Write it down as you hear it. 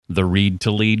the Read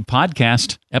to Lead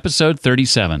podcast, episode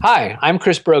 37. Hi, I'm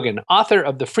Chris Brogan, author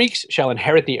of The Freaks Shall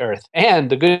Inherit the Earth. And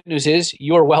the good news is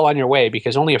you're well on your way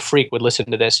because only a freak would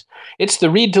listen to this. It's the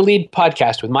Read to Lead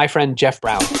podcast with my friend Jeff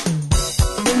Brown.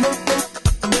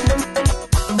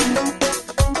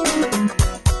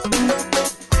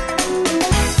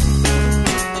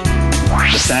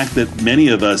 The fact that many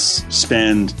of us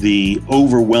spend the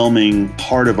overwhelming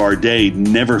part of our day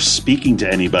never speaking to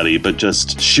anybody, but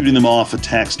just shooting them off a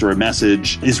text or a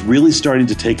message is really starting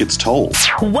to take its toll.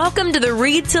 Welcome to the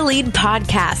Read to Lead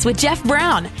podcast with Jeff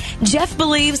Brown. Jeff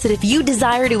believes that if you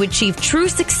desire to achieve true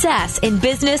success in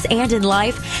business and in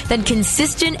life, then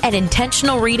consistent and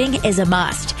intentional reading is a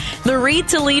must. The Read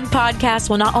to Lead podcast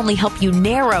will not only help you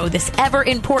narrow this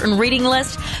ever-important reading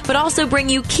list, but also bring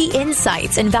you key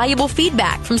insights and valuable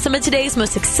feedback from some of today's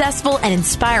most successful and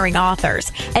inspiring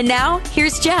authors. And now,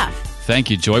 here's Jeff. Thank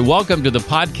you, Joy. Welcome to the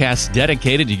podcast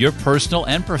dedicated to your personal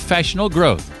and professional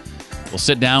growth. We'll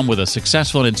sit down with a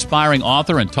successful and inspiring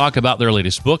author and talk about their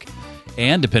latest book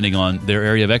and, depending on their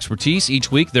area of expertise,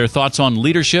 each week their thoughts on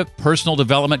leadership, personal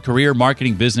development, career,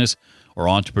 marketing, business, or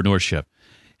entrepreneurship.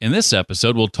 In this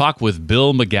episode, we'll talk with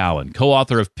Bill McGowan,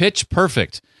 co-author of Pitch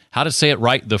Perfect, How to Say It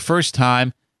Right the First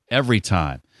Time, Every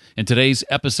Time. In today's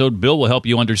episode, Bill will help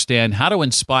you understand how to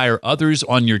inspire others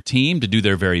on your team to do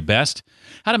their very best,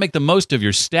 how to make the most of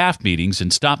your staff meetings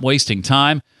and stop wasting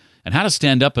time, and how to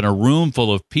stand up in a room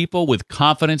full of people with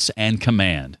confidence and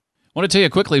command. I want to tell you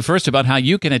quickly first about how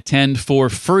you can attend for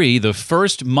free the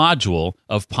first module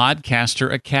of Podcaster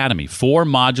Academy. 4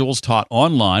 modules taught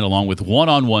online along with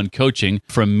one-on-one coaching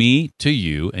from me to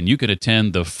you, and you can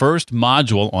attend the first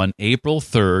module on April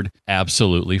 3rd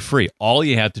absolutely free. All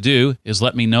you have to do is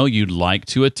let me know you'd like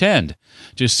to attend.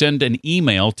 Just send an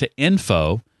email to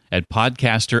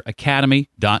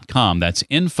info@podcasteracademy.com. That's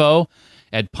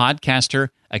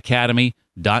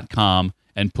info@podcasteracademy.com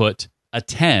and put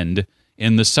attend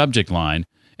in the subject line,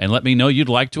 and let me know you'd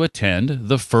like to attend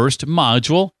the first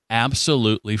module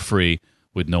absolutely free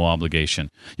with no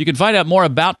obligation. You can find out more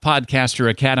about Podcaster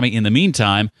Academy in the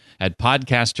meantime at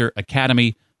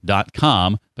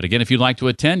podcasteracademy.com. But again, if you'd like to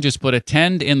attend, just put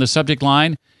attend in the subject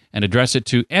line and address it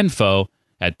to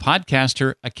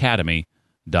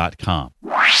info@podcasteracademy.com.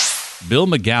 Bill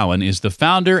McGowan is the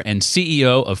founder and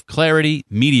CEO of Clarity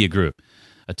Media Group.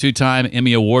 A 2-time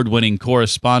Emmy Award-winning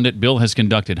correspondent, Bill has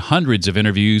conducted hundreds of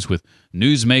interviews with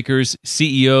newsmakers,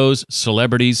 CEOs,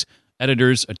 celebrities,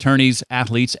 editors, attorneys,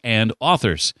 athletes, and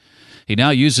authors. He now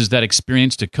uses that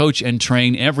experience to coach and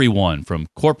train everyone from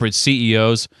corporate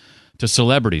CEOs to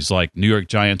celebrities like New York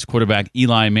Giants quarterback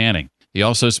Eli Manning. He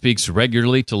also speaks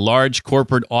regularly to large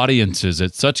corporate audiences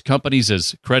at such companies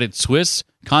as Credit Suisse,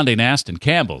 Condé Nast, and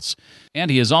Campbell's. And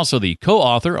he is also the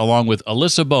co-author, along with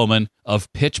Alisa Bowman,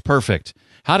 of Pitch Perfect,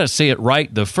 How to Say It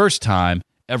Right the First Time,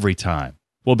 Every Time.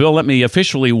 Well, Bill, let me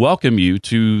officially welcome you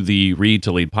to the Read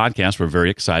to Lead podcast. We're very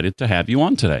excited to have you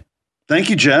on today. Thank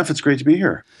you, Jeff. It's great to be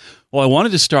here. Well, I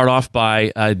wanted to start off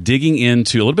by digging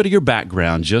into a little bit of your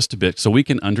background just a bit so we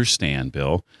can understand,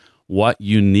 Bill, what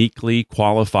uniquely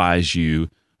qualifies you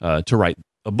to write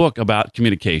a book about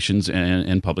communications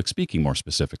and public speaking more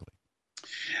specifically.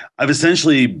 I've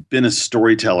essentially been a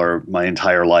storyteller my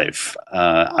entire life.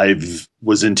 I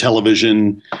was in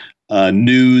television,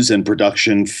 news, and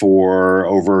production for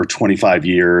over 25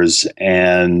 years.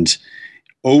 And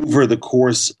over the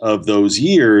course of those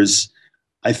years,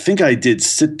 I think I did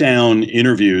sit-down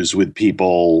interviews with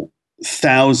people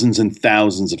thousands and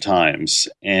thousands of times.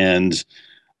 And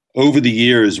over the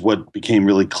years, what became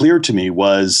really clear to me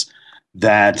was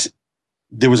that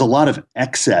there was a lot of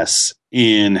excess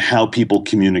in how people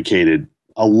communicated,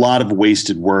 a lot of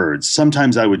wasted words.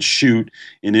 Sometimes I would shoot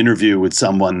an interview with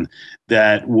someone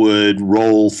that would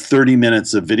roll 30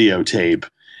 minutes of videotape,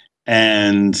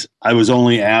 and I was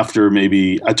only after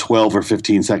maybe a 12 or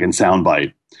 15 second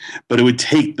soundbite. But it would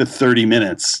take the 30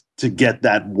 minutes to get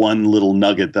that one little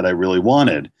nugget that I really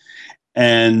wanted.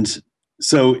 And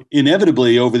so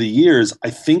inevitably over the years, I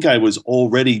think I was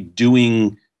already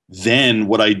doing then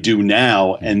what I do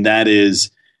now, and that is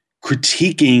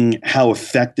critiquing how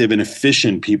effective and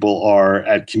efficient people are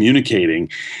at communicating.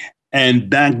 And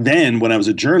back then, when I was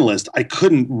a journalist, I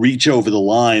couldn't reach over the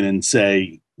line and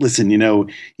say, listen,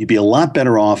 you'd be a lot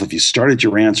better off if you started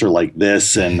your answer like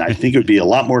this, and I think it would be a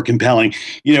lot more compelling.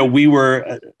 We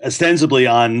were ostensibly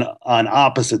on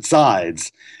opposite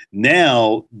sides.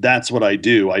 Now, that's what I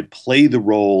do. I play the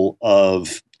role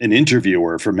of an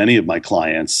interviewer for many of my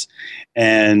clients,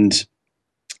 and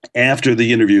after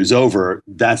the interview is over,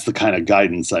 that's the kind of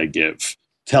guidance I give,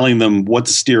 telling them what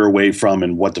to steer away from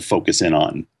and what to focus in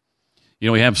on.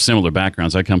 We have similar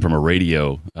backgrounds. I come from a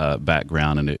radio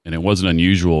background, and it wasn't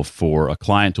unusual for a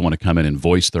client to want to come in and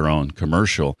voice their own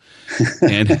commercial.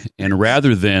 and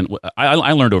rather than,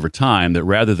 I learned over time that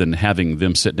rather than having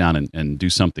them sit down and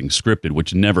do something scripted,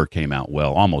 which never came out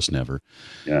well, almost never,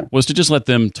 was to just let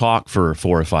them talk for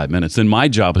 4 or 5 minutes. Then my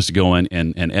job was to go in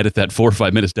and edit that 4 or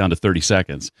 5 minutes down to 30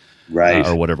 seconds, right,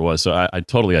 or whatever it was. So I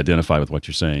totally identify with what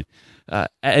you're saying.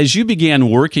 As you began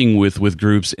working with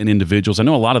groups and individuals, I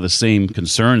know a lot of the same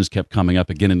concerns kept coming up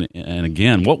again and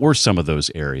again. What were some of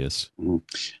those areas?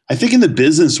 I think in the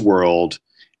business world,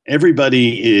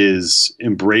 everybody is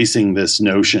embracing this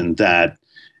notion that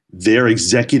their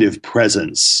executive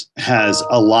presence has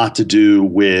a lot to do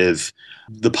with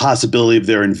the possibility of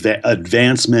their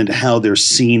advancement, how they're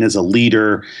seen as a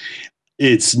leader.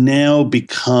 It's now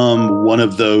become one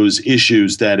of those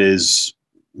issues that is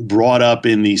brought up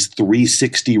in these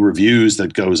 360 reviews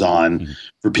that goes on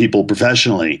for people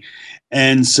professionally.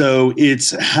 And so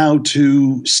it's how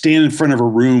to stand in front of a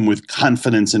room with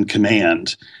confidence and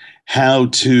command, how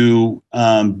to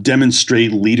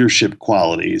demonstrate leadership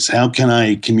qualities. How can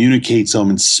I communicate so I'm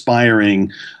inspiring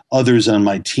others on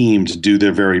my team to do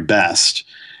their very best?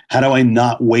 How do I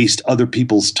not waste other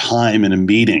people's time in a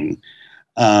meeting?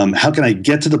 How can I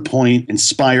get to the point,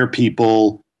 inspire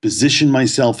people, position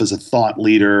myself as a thought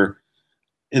leader,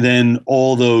 and then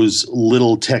all those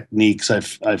little techniques.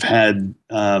 I've had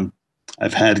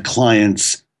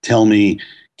clients tell me,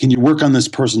 "Can you work on this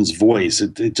person's voice?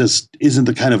 It just isn't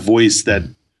the kind of voice that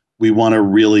we want to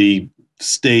really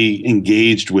stay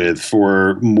engaged with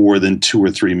for more than 2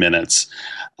 or 3 minutes.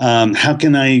 How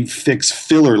can I fix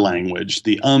filler language,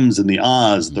 the ums and the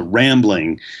ahs, the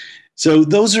rambling?" So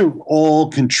those are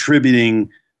all contributing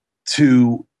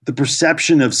to the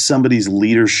perception of somebody's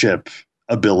leadership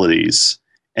abilities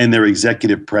and their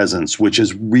executive presence, which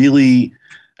has really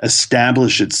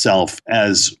established itself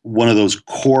as one of those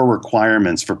core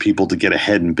requirements for people to get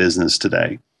ahead in business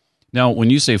today. Now, when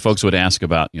you say folks would ask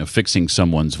about, fixing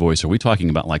someone's voice, are we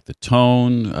talking about like the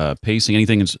tone, pacing,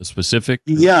 anything specific?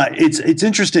 Yeah, it's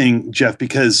interesting, Jeff,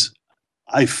 because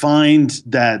I find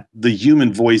that the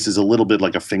human voice is a little bit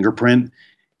like a fingerprint.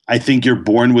 I think you're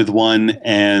born with one,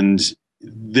 and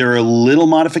there are little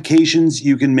modifications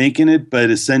you can make in it,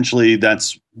 but essentially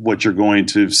that's what you're going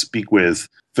to speak with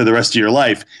for the rest of your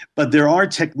life. But there are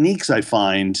techniques I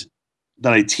find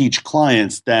that I teach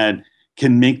clients that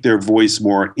can make their voice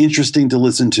more interesting to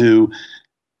listen to,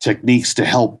 techniques to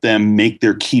help them make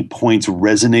their key points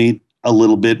resonate a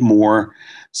little bit more.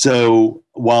 So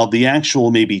while the actual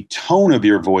maybe tone of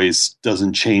your voice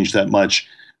doesn't change that much,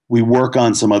 we work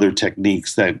on some other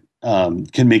techniques that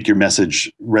can make your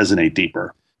message resonate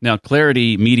deeper. Now,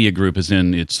 Clarity Media Group is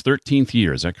in its 13th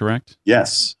year. Is that correct?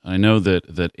 Yes. I know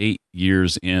that 8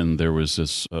 years in, there was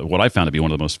this, what I found to be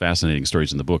one of the most fascinating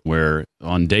stories in the book, where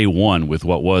on day one, with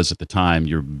what was at the time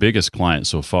your biggest client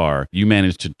so far, you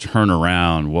managed to turn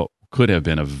around what could have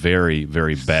been a very,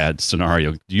 very bad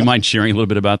scenario. Do you mind sharing a little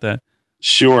bit about that?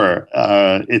 Sure.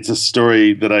 It's a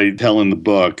story that I tell in the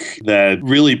book that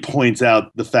really points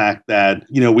out the fact that,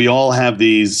 we all have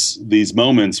these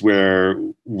moments where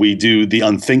we do the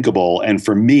unthinkable. And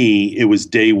for me, it was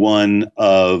day one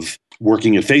of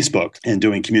working at Facebook and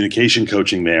doing communication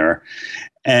coaching there.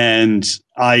 And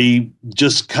I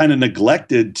just kind of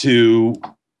neglected to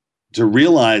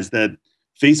realize that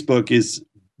Facebook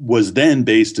was then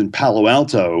based in Palo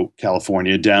Alto,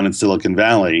 California, down in Silicon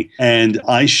Valley. And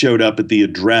I showed up at the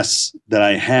address that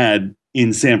I had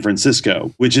in San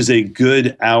Francisco, which is a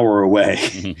good hour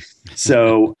away.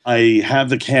 So I have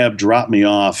the cab drop me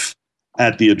off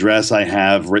at the address I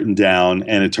have written down,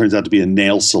 and it turns out to be a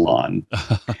nail salon.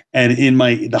 And in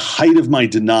the height of my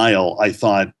denial, I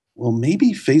thought, well,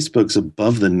 maybe Facebook's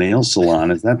above the nail salon.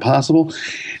 Is that possible?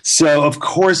 So, of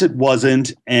course, it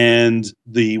wasn't. And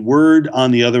the word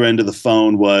on the other end of the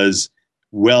phone was,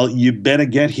 well, you better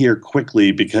get here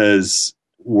quickly because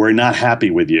we're not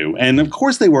happy with you. And, of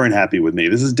course, they weren't happy with me.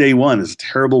 This is day one. It's a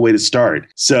terrible way to start.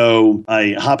 So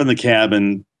I hop in the cab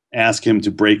and ask him to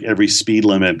break every speed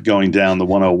limit going down the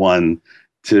 101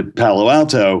 to Palo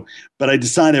Alto. But I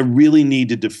decided I really need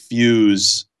to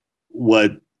diffuse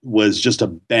what was just a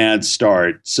bad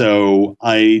start. So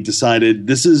I decided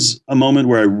this is a moment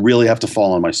where I really have to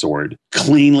fall on my sword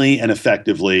cleanly and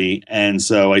effectively. And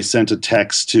so I sent a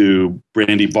text to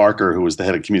Brandy Barker, who was the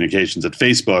head of communications at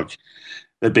Facebook,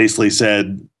 that basically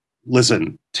said,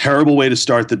 listen, terrible way to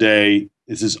start the day.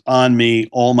 This is on me,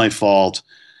 all my fault.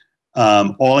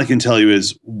 All I can tell you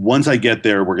is once I get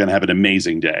there, we're going to have an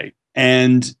amazing day.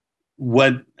 And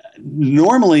what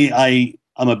normally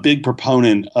I'm a big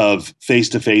proponent of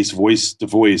face-to-face,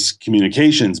 voice-to-voice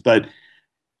communications, but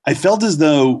I felt as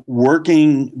though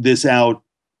working this out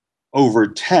over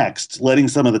text, letting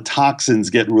some of the toxins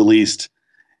get released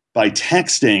by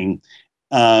texting,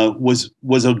 was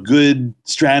a good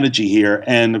strategy here.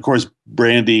 And of course,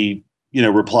 Brandy,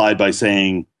 replied by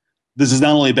saying, "This is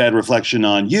not only a bad reflection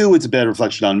on you, it's a bad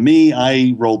reflection on me.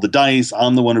 I rolled the dice.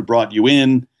 I'm the one who brought you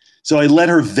in." So I let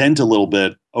her vent a little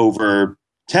bit over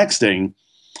texting,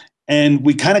 and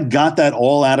we kind of got that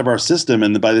all out of our system.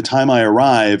 And by the time I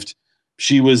arrived,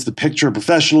 she was the picture of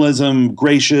professionalism,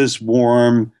 gracious,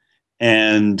 warm,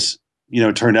 and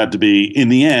it turned out to be, in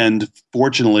the end,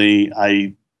 fortunately,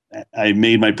 I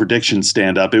made my prediction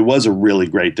stand up. It was a really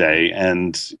great day,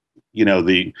 and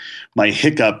my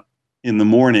hiccup in the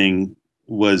morning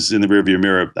was in the rearview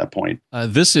mirror at that point.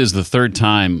 This is the third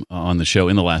time on the show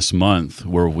in the last month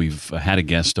where we've had a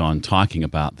guest on talking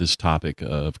about this topic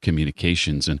of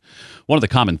communications. And one of the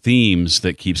common themes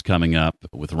that keeps coming up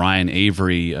with Ryan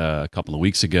Avery a couple of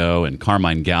weeks ago and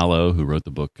Carmine Gallo, who wrote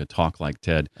the book Talk Like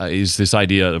TED, is this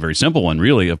idea, a very simple one,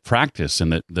 really, of practice,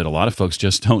 and that a lot of folks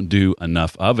just don't do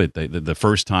enough of it. The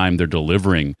first time they're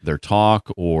delivering their talk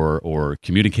or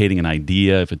communicating an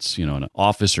idea, if it's an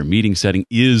office or meeting setting,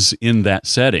 is in that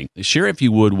setting. Share, if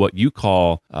you would, what you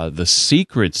call the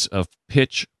secrets of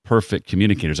pitch perfect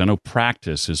communicators. I know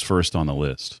practice is first on the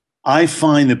list. I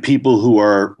find that people who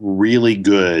are really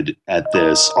good at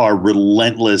this are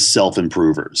relentless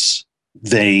self-improvers.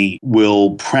 They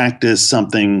will practice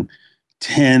something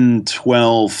 10,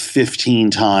 12,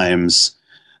 15 times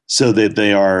so that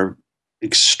they are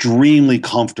extremely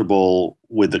comfortable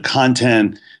with the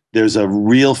content. There's a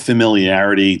real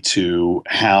familiarity to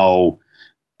how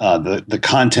the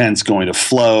content's going to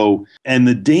flow. And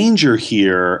the danger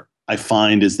here, I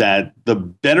find, is that the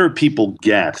better people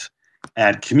get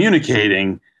at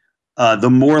communicating, the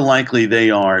more likely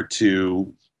they are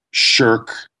to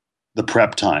shirk the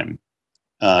prep time.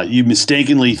 You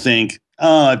mistakenly think,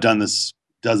 "Oh, I've done this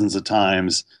dozens of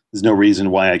times. There's no reason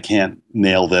why I can't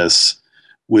nail this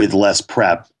with less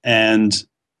prep." And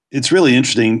it's really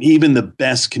interesting. Even the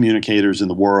best communicators in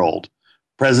the world,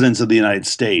 presidents of the United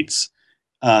States,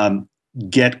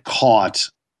 get caught,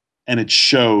 and it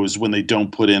shows when they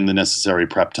don't put in the necessary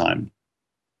prep time.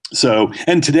 So,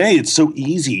 and today it's so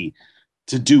easy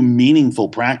to do meaningful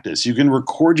practice. You can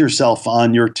record yourself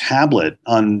on your tablet,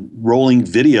 on rolling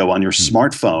video on your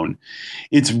smartphone.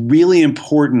 It's really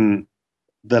important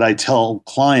that I tell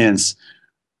clients,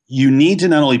 you need to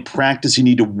not only practice, you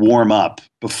need to warm up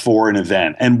before an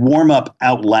event, and warm up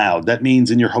out loud. That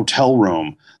means in your hotel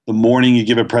room, the morning you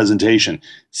give a presentation,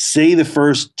 say the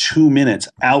first 2 minutes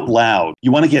out loud.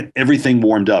 You want to get everything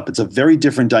warmed up. It's a very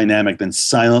different dynamic than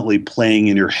silently playing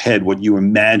in your head what you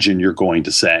imagine you're going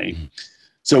to say.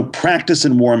 So practice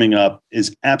and warming up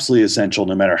is absolutely essential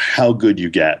no matter how good you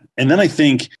get. And then I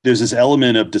think there's this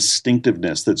element of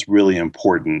distinctiveness that's really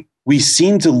important. We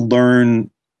seem to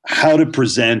learn how to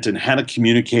present and how to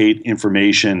communicate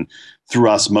information through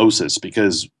osmosis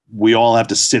because we all have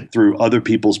to sit through other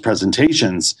people's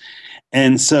presentations.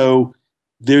 And so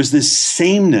there's this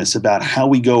sameness about how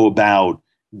we go about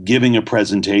giving a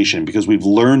presentation because we've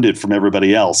learned it from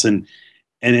everybody else. And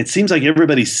it seems like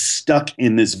everybody's stuck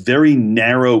in this very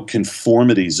narrow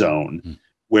conformity zone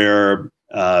where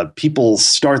people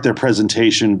start their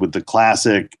presentation with the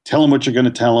classic, tell them what you're going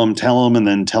to tell them, and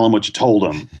then tell them what you told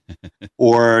them.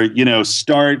 Or,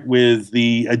 start with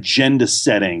the agenda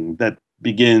setting that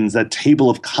begins, that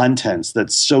table of contents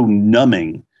that's so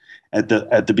numbing at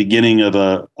the beginning of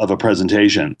a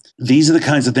presentation. These are the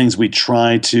kinds of things we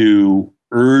try to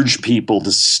urge people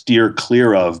to steer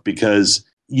clear of because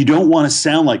you don't want to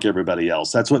sound like everybody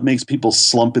else. That's what makes people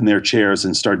slump in their chairs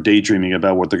and start daydreaming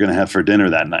about what they're going to have for dinner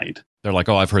that night. They're like,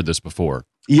 "Oh, I've heard this before."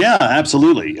 Yeah,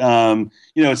 absolutely.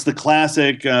 It's the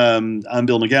classic, I'm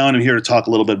Bill McGowan. I'm here to talk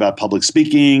a little bit about public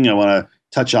speaking. I want to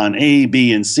touch on A,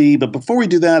 B, and C. But before we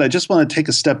do that, I just want to take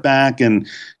a step back and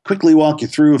quickly walk you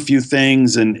through a few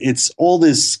things. And it's all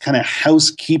this kind of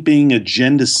housekeeping,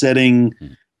 agenda setting,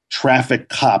 traffic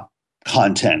cop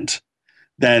content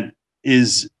that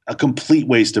is a complete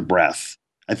waste of breath.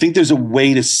 I think there's a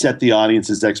way to set the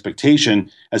audience's expectation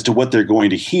as to what they're going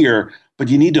to hear, but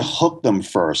you need to hook them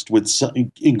first with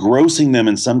engrossing them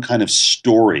in some kind of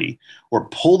story or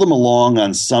pull them along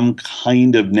on some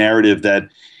kind of narrative that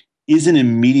isn't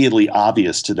immediately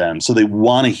obvious to them. So they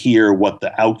want to hear what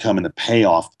the outcome and the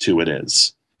payoff to it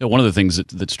is. One of the things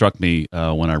that struck me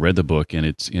when I read the book, and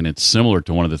it's similar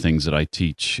to one of the things that I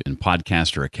teach in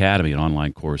Podcaster Academy, an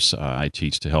online course I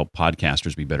teach to help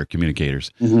podcasters be better communicators.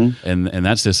 Mm-hmm. And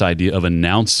that's this idea of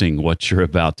announcing what you're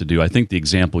about to do. I think the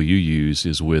example you use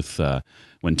is with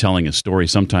when telling a story,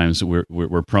 sometimes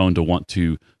we're prone to want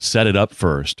to set it up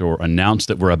first or announce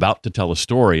that we're about to tell a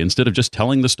story instead of just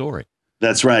telling the story.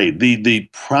 That's right. The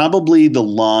probably the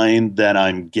line that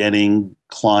I'm getting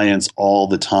clients all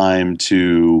the time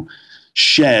to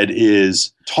shed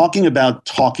is talking about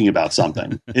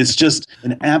something. It's just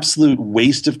an absolute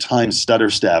waste of time stutter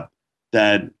step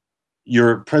that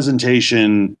your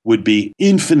presentation would be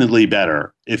infinitely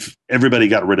better if everybody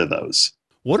got rid of those.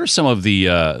 What are some of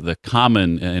the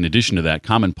common, in addition to that,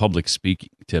 common public speaking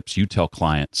tips you tell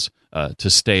clients to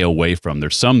stay away from?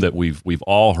 There's some that we've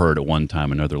all heard at one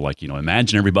time or another, like,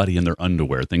 imagine everybody in their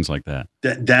underwear, things like that.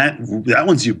 That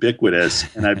one's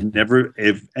ubiquitous, and I've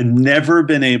never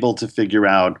been able to figure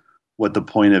out what the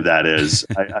point of that is.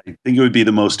 I think it would be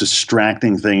the most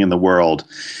distracting thing in the world.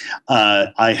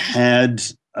 I had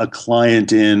a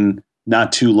client in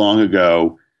not too long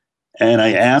ago, and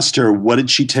I asked her, what did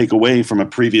she take away from a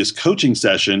previous coaching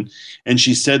session? And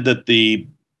she said that the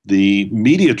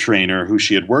media trainer who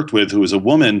she had worked with, who was a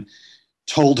woman,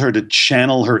 told her to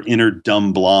channel her inner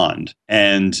dumb blonde.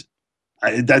 And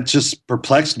that just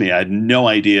perplexed me. I had no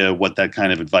idea what that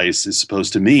kind of advice is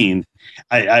supposed to mean.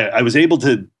 I was able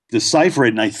to decipher it,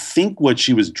 and I think what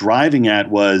she was driving at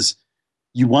was,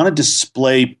 you want to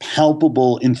display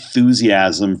palpable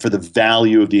enthusiasm for the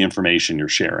value of the information you're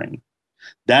sharing.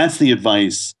 That's the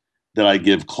advice that I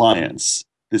give clients.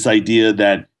 This idea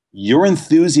that your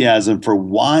enthusiasm for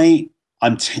why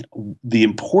the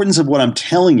importance of what I'm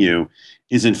telling you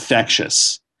is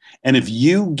infectious. And if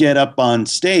you get up on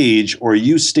stage or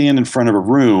you stand in front of a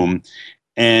room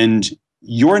and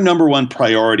your number one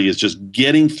priority is just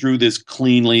getting through this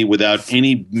cleanly without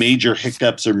any major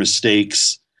hiccups or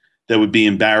mistakes that would be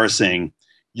embarrassing,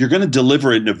 you're going to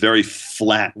deliver it in a very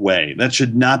flat way. That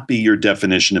should not be your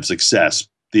definition of success,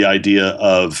 the idea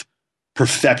of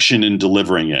perfection in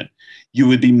delivering it. You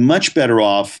would be much better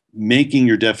off making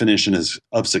your definition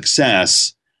of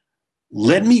success.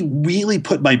 Let me really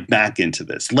put my back into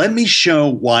this. Let me show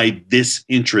why this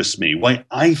interests me, why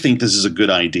I think this is a good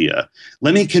idea.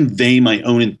 Let me convey my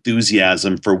own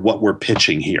enthusiasm for what we're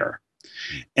pitching here.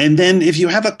 And then if you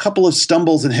have a couple of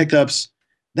stumbles and hiccups,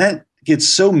 that gets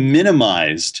so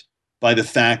minimized by the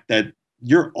fact that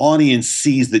your audience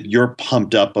sees that you're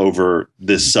pumped up over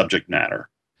this subject matter.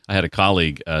 I had a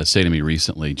colleague say to me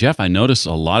recently, Jeff, I notice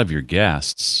a lot of your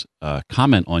guests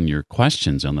comment on your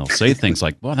questions, and they'll say things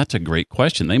like, well, that's a great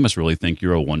question. They must really think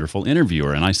you're a wonderful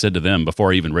interviewer. And I said to them,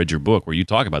 before I even read your book where you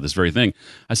talk about this very thing,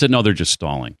 I said, no, they're just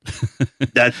stalling.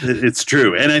 It's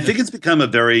true. And I think it's become a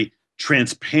very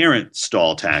transparent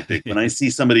stall tactic. When I see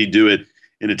somebody do it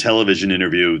in a television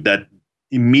interview, that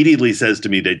immediately says to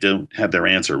me they don't have their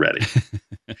answer ready.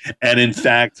 And in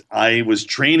fact, I was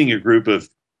training a group of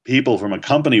people from a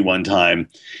company one time,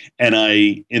 and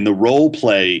I, in the role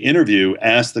play interview,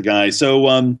 asked the guy, so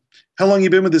how long you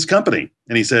been with this company?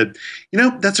 And he said,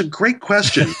 that's a great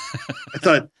question. I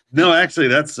thought, no, actually,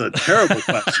 that's a terrible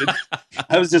question.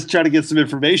 I was just trying to get some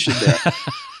information there.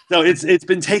 So it's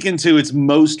been taken to its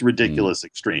most ridiculous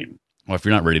extreme. Well, if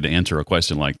you're not ready to answer a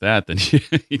question like that, then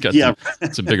you got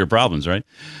some bigger problems, right?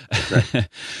 Right.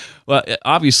 Well,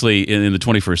 obviously, in the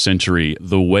 21st century,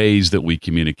 the ways that we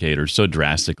communicate are so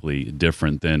drastically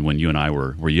different than when you and I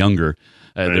were younger.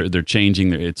 Right. They're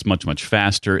changing. It's much, much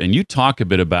faster. And you talk a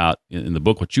bit about, in the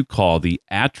book, what you call the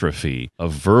atrophy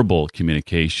of verbal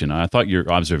communication. I thought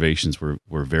your observations were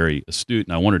very astute,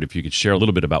 and I wondered if you could share a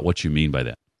little bit about what you mean by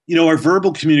that. Our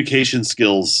verbal communication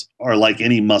skills are like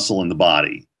any muscle in the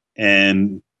body.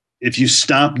 And if you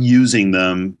stop using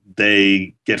them,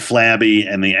 they get flabby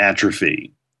and they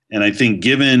atrophy. And I think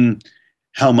given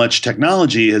how much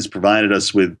technology has provided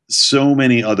us with so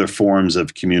many other forms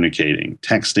of communicating,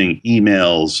 texting,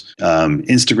 emails,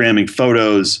 Instagramming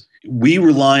photos, we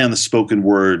rely on the spoken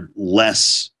word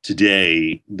less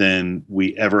today than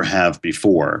we ever have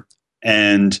before.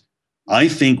 And I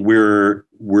think we're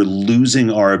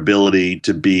losing our ability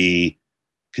to be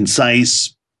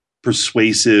concise,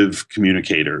 persuasive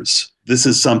communicators. This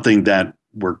is something that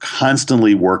we're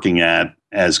constantly working at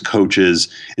as coaches.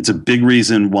 It's a big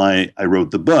reason why I wrote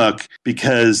the book,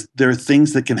 because there are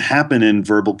things that can happen in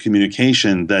verbal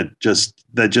communication that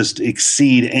just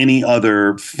exceed any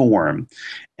other form.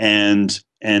 And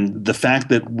the fact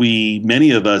that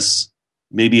many of us,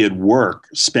 maybe at work,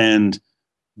 spend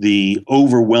the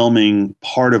overwhelming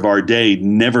part of our day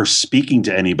never speaking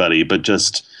to anybody, but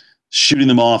just shooting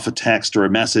them off a text or a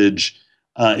message,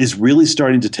 is really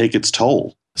starting to take its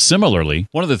toll. Similarly,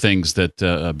 one of the things that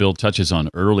Bill touches on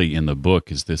early in the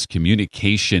book is this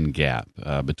communication gap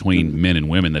between men and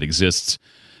women that exists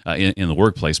in the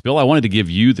workplace. Bill, I wanted to give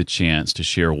you the chance to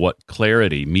share what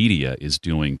Clarity Media is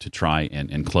doing to try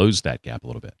and close that gap a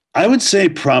little bit. I would say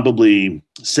probably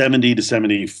 70 to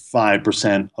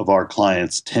 75% of our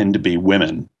clients tend to be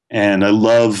women. And I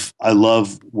love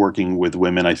working with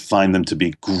women. I find them to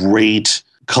be great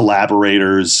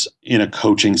collaborators in a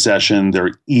coaching session.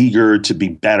 They're eager to be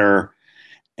better.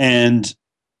 And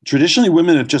traditionally,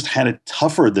 women have just had it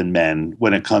tougher than men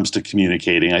when it comes to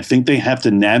communicating. I think they have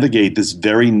to navigate this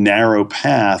very narrow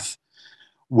path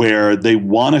where they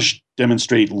want to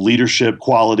demonstrate leadership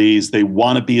qualities. They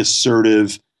want to be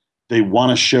assertive. They want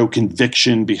to show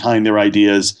conviction behind their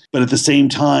ideas. But at the same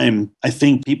time, I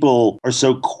think people are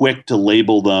so quick to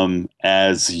label them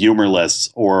as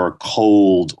humorless or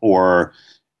cold or,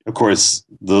 of course,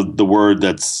 the word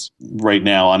that's right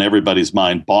now on everybody's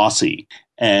mind, bossy.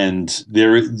 And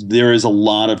there is a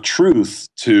lot of truth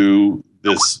to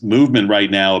this movement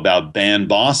right now about ban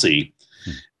bossy,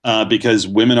 because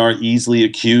women are easily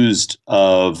accused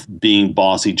of being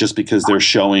bossy just because they're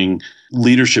showing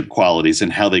leadership qualities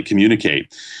and how they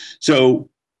communicate. So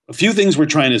a few things we're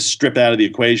trying to strip out of the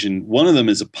equation. One of them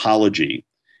is apology.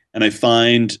 And I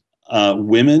find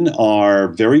women are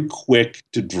very quick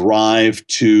to drive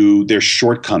to their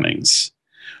shortcomings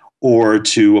or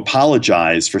to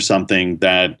apologize for something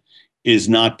that is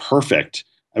not perfect.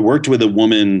 I worked with a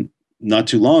woman not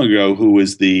too long ago who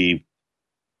was the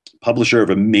publisher of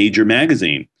a major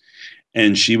magazine,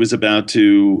 and she was about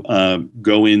to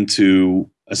go into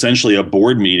essentially a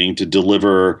board meeting to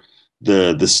deliver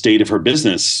the state of her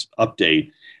business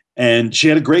update. And she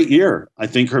had a great year. I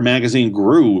think her magazine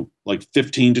grew like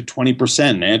 15 to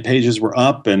 20%. Ad pages were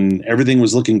up and everything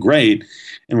was looking great.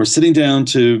 And we're sitting down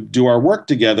to do our work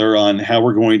together on how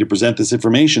we're going to present this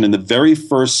information. And the very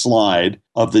first slide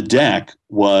of the deck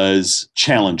was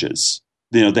challenges,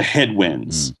 the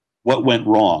headwinds, what went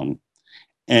wrong.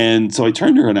 And so I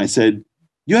turned to her and I said,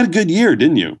 "You had a good year,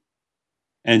 didn't you?"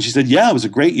 And she said, "Yeah, it was a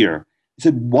great year." I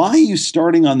said, "Why are you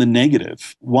starting on the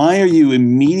negative? Why are you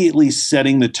immediately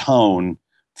setting the tone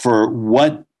for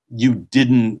what you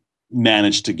didn't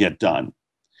manage to get done?"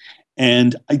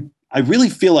 And I really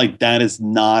feel like that is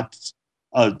not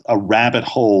a rabbit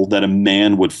hole that a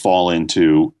man would fall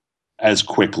into as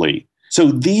quickly.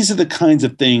 So these are the kinds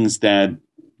of things that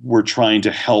we're trying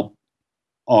to help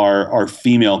our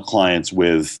female clients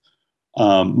with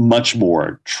much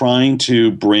more, trying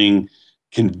to bring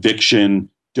conviction.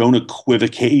 Don't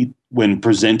equivocate when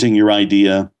presenting your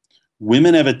idea.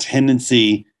 Women have a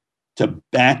tendency to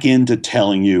back into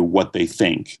telling you what they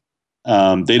think.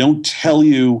 They don't tell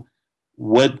you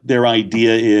what their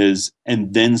idea is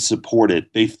and then support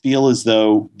it. They feel as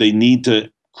though they need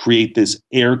to create this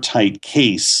airtight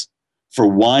case for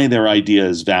why their idea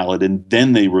is valid, and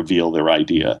then they reveal their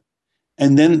idea.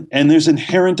 And there's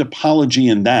inherent apology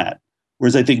in that.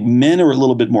 Whereas I think men are a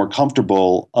little bit more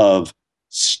comfortable of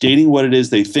stating what it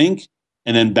is they think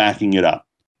and then backing it up.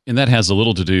 And that has a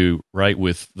little to do, right,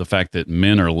 with the fact that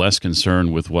men are less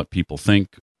concerned with what people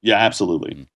think. Yeah,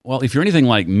 absolutely. Well, if you're anything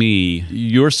like me,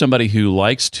 you're somebody who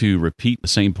likes to repeat the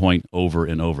same point over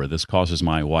and over. This causes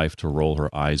my wife to roll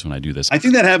her eyes when I do this. I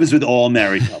think that happens with all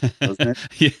married couples, doesn't it?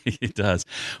 Yeah, it does.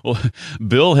 Well,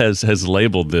 Bill has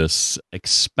labeled this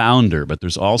expounder, but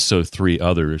there's also three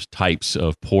other types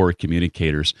of poor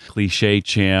communicators: cliche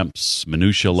champs,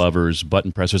 minutia lovers,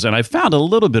 button pressers. And I found a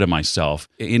little bit of myself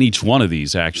in each one of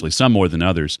these, actually, some more than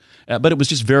others. But it was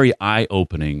just very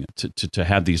eye-opening to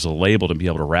have these labeled and be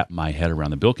able to wrap my head around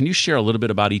them. Bill, can you share a little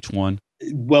bit about each one?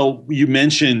 Well, you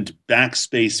mentioned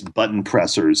backspace button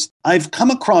pressers. I've come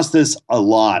across this a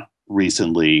lot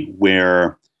recently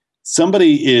where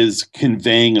somebody is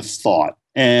conveying a thought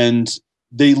and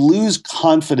they lose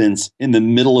confidence in the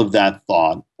middle of that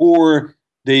thought, or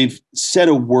they've said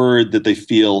a word that they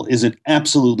feel isn't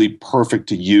absolutely perfect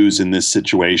to use in this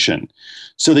situation.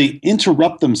 So they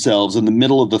interrupt themselves in the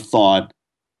middle of the thought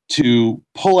to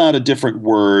pull out a different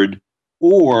word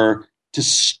or to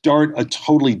start a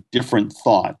totally different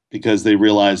thought because they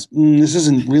realize this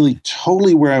isn't really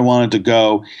totally where I wanted to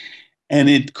go. And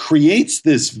it creates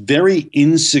this very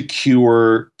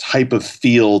insecure type of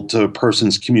feel to a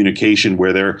person's communication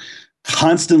where they're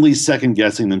constantly second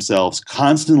guessing themselves,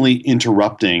 constantly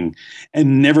interrupting,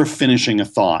 and never finishing a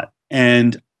thought.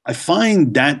 And I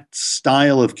find that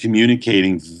style of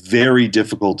communicating very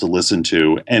difficult to listen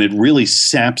to, and it really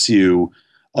saps you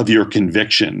of your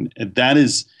conviction. And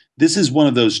this is one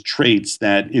of those traits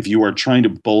that if you are trying to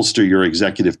bolster your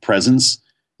executive presence,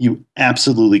 you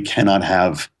absolutely cannot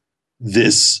have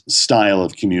this style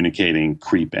of communicating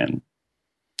creep in.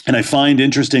 And I find,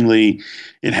 interestingly,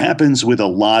 it happens with a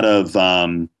lot of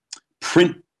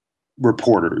print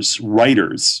reporters,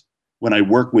 writers, when I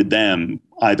work with them,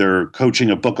 either coaching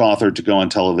a book author to go on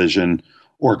television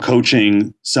or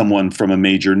coaching someone from a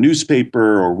major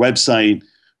newspaper or website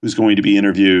who's going to be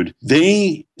interviewed,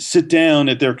 they sit down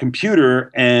at their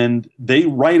computer and they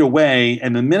write away.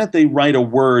 And the minute they write a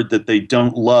word that they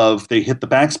don't love, they hit the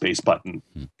backspace button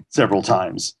several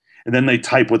times. And then they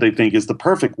type what they think is the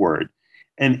perfect word.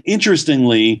 And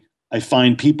interestingly, I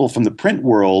find people from the print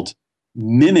world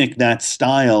mimic that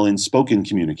style in spoken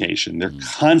communication. They're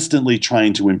constantly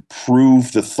trying to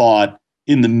improve the thought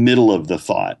in the middle of the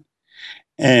thought.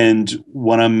 And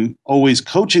what I'm always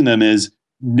coaching them is,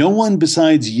 no one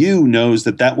besides you knows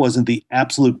that that wasn't the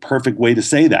absolute perfect way to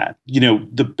say that. You know,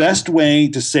 the best way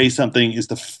to say something is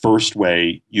the first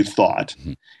way you thought.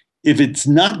 If it's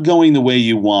not going the way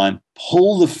you want,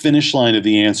 pull the finish line of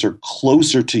the answer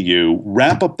closer to you,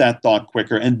 wrap up that thought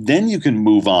quicker, and then you can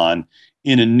move on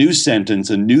in a new sentence,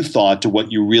 a new thought to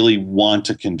what you really want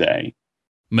to convey.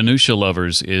 Minutia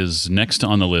lovers is next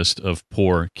on the list of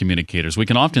poor communicators. We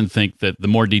can often think that the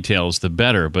more details, the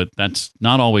better, but that's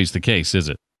not always the case, is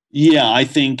it? Yeah, I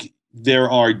think there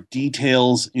are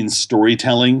details in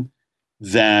storytelling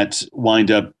that wind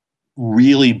up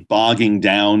really bogging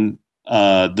down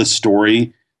the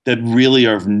story that really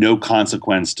are of no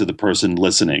consequence to the person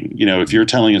listening. You know, if you're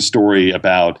telling a story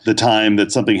about the time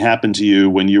that something happened to you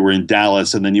when you were in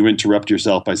Dallas, and then you interrupt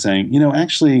yourself by saying, you know,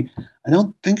 actually, I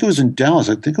don't think it was in Dallas.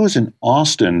 I think it was in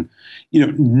Austin. You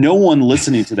know, no one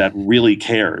listening to that really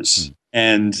cares.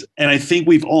 And I think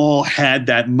we've all had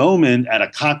that moment at a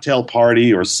cocktail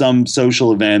party or some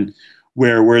social event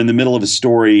where we're in the middle of a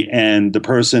story and the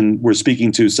person we're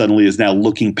speaking to suddenly is now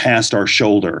looking past our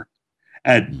shoulder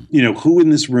at, you know, who in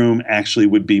this room actually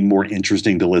would be more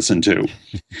interesting to listen to.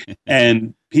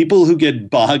 And people who get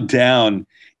bogged down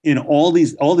in all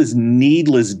this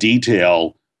needless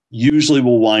detail usually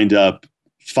will wind up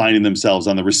finding themselves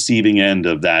on the receiving end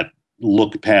of that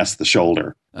look past the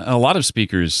shoulder. A lot of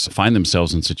speakers find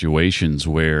themselves in situations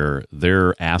where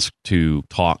they're asked to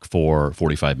talk for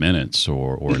 45 minutes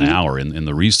or an hour. And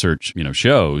the research,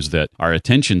 shows that our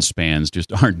attention spans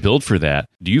just aren't built for that.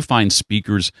 Do you find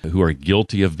speakers who are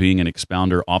guilty of being an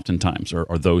expounder oftentimes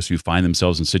are those who find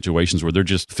themselves in situations where they're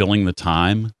just filling the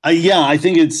time? Yeah, I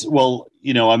think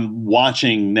I'm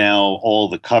watching now all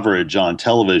the coverage on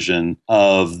television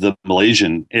of the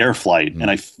Malaysian air flight,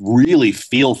 and I really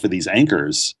feel for these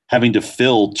anchors having to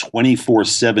fill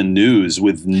 24/7 news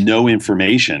with no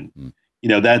information.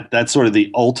 That's sort of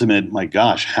the ultimate, my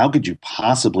gosh, how could you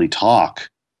possibly talk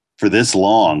for this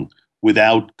long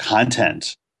without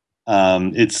content?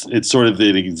 It's sort of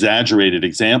an exaggerated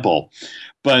example,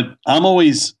 but I'm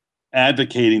always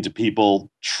advocating to people,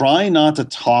 try not to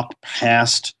talk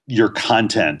past your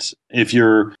content. If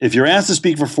you're asked to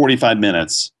speak for 45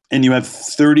 minutes and you have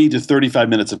 30 to 35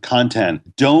 minutes of content,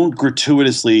 don't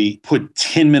gratuitously put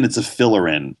 10 minutes of filler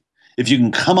in. If you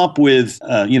can come up with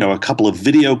a couple of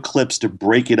video clips to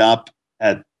break it up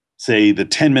at, say, the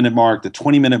 10-minute mark, the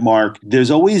 20-minute mark,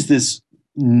 there's always this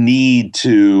need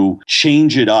to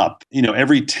change it up.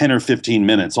 Every 10 or 15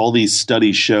 minutes, all these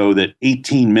studies show that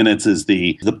 18 minutes is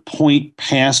the point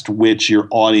past which your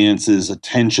audience's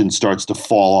attention starts to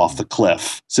fall off the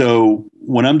cliff. So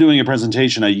when I'm doing a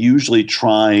presentation, I usually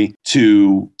try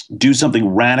to do something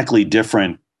radically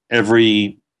different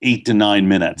every 8 to 9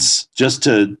 minutes, just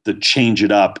to change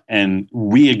it up and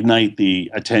reignite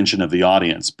the attention of the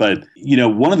audience. But,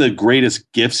 one of the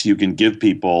greatest gifts you can give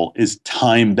people is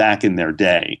time back in their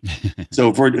day.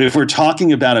 So if we're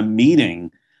talking about a meeting,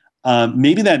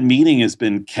 maybe that meeting has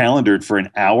been calendared for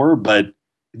an hour, but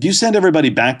if you send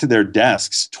everybody back to their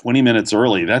desks 20 minutes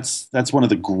early, that's one of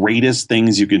the greatest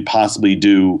things you can possibly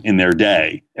do in their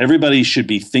day. Everybody should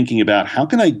be thinking about, how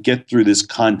can I get through this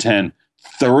content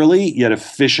thoroughly yet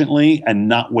efficiently and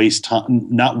not waste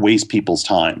people's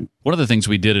time. One of the things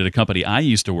we did at a company I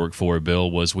used to work for, Bill,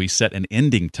 was we set an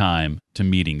ending time to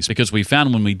meetings, because we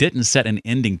found when we didn't set an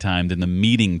ending time, then the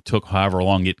meeting took however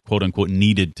long it quote unquote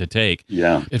needed to take.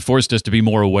 Yeah. It forced us to be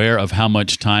more aware of how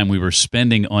much time we were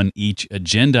spending on each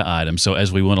agenda item. So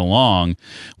as we went along,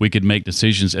 we could make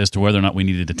decisions as to whether or not we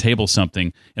needed to table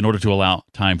something in order to allow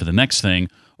time for the next thing,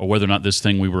 or whether or not this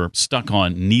thing we were stuck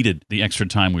on needed the extra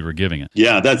time we were giving it.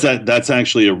 Yeah, that's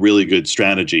actually a really good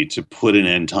strategy, to put an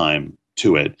end time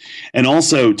to it. And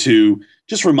also to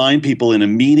just remind people in a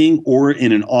meeting or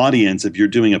in an audience, if you're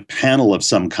doing a panel of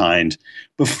some kind,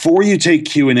 before you take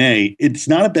Q&A, it's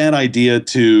not a bad idea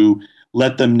to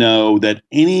let them know that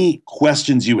any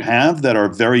questions you have that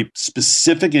are very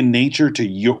specific in nature to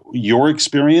your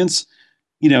experience,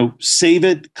 save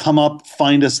it, come up,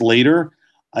 find us later.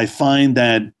 I find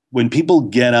that when people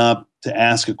get up to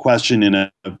ask a question in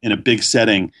a big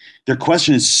setting, their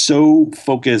question is so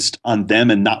focused on them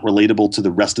and not relatable to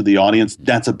the rest of the audience,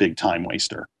 that's a big time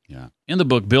waster. Yeah. In the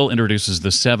book, Bill introduces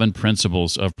the 7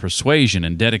 principles of persuasion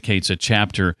and dedicates a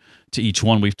chapter to each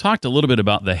one. We've talked a little bit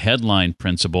about the headline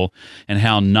principle and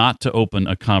how not to open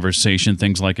a conversation,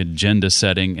 things like agenda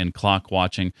setting and clock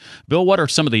watching. Bill, what are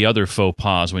some of the other faux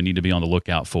pas we need to be on the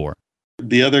lookout for?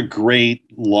 The other great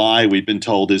lie we've been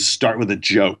told is start with a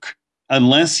joke.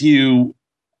 Unless you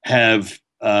have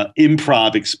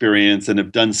improv experience and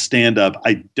have done stand-up,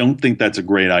 I don't think that's a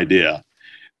great idea,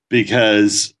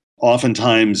 because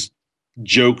oftentimes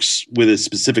jokes with a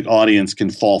specific audience can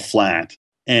fall flat.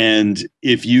 And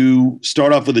if you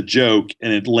start off with a joke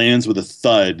and it lands with a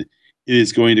thud, it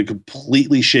is going to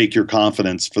completely shake your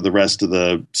confidence for the rest of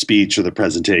the speech or the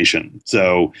presentation.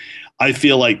 So I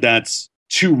feel like that's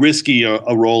too risky a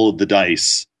roll of the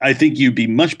dice. I think you'd be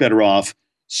much better off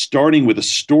starting with a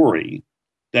story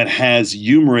that has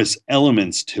humorous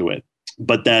elements to it,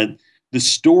 but that the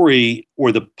story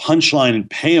or the punchline and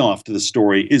payoff to the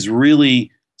story is really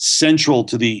central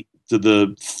to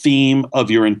the theme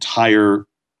of your entire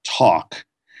talk.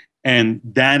 And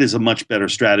that is a much better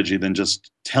strategy than just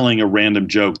telling a random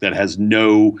joke that has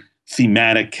no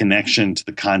thematic connection to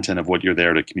the content of what you're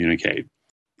there to communicate.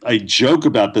 I joke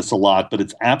about this a lot, but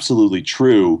it's absolutely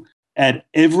true. At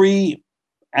every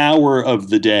hour of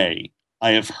the day,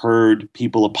 I have heard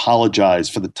people apologize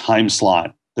for the time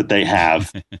slot that they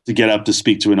have to get up to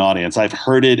speak to an audience. I've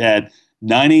heard it at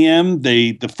 9 a.m.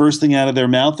 The first thing out of their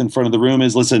mouth in front of the room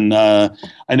is, listen, I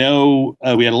know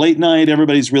we had a late night.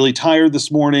 Everybody's really tired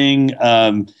this morning.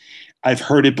 I've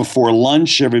heard it before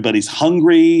lunch. Everybody's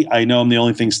hungry. I know I'm the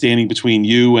only thing standing between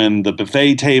you and the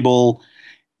buffet table.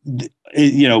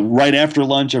 Right after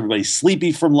lunch, everybody's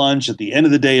sleepy from lunch. At the end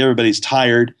of the day, everybody's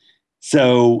tired.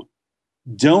 So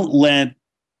don't let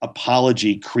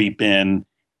apology creep in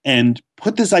and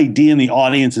put this idea in the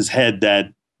audience's head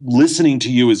that listening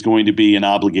to you is going to be an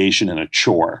obligation and a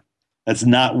chore. That's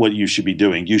not what you should be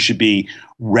doing. You should be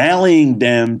rallying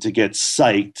them to get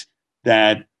psyched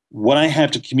that what I have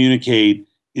to communicate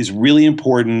is really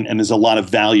important and there's a lot of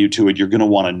value to it. You're going to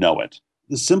want to know it.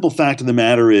 The simple fact of the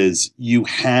matter is you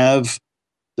have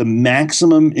the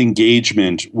maximum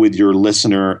engagement with your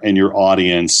listener and your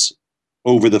audience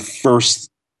over the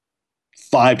first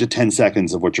 5 to 10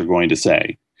 seconds of what you're going to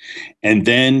say. And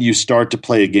then you start to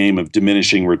play a game of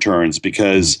diminishing returns,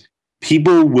 because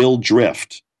people will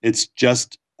drift. It's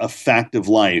just a fact of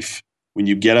life when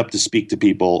you get up to speak to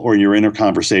people or you're in a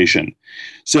conversation.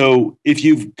 So if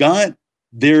you've got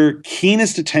their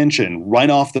keenest attention right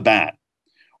off the bat,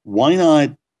 why not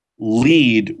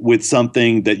lead with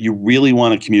something that you really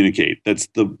want to communicate? That's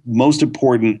the most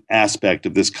important aspect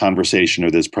of this conversation or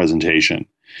this presentation.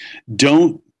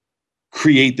 Don't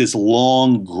create this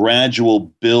long,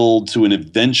 gradual build to an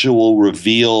eventual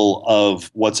reveal of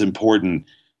what's important.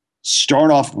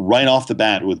 Start off right off the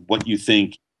bat with what you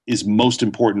think is most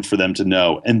important for them to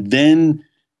know, and then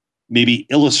maybe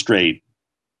illustrate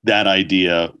that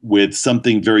idea with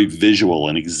something very visual,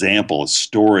 an example, a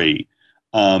story.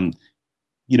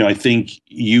 I think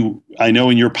I know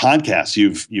in your podcast,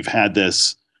 you've had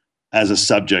this as a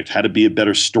subject, how to be a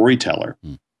better storyteller.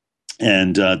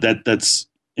 And that's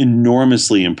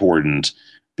enormously important,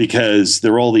 because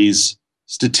there are all these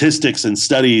statistics and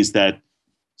studies that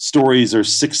stories are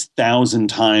 6,000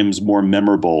 times more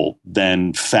memorable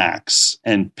than facts,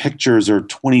 and pictures are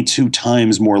 22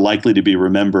 times more likely to be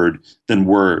remembered than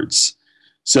words.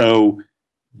 So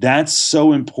that's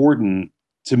so important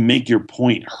to make your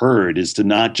point heard, is to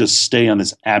not just stay on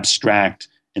this abstract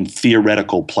and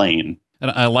theoretical plane.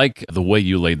 And I like the way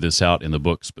you laid this out in the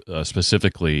book,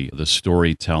 specifically the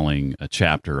storytelling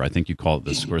chapter. I think you call it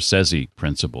the Scorsese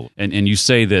principle. And you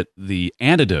say that the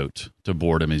antidote to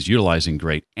boredom is utilizing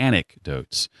great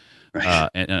anecdotes. Right.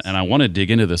 And I want to dig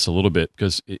into this a little bit,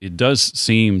 because it does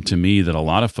seem to me that a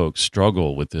lot of folks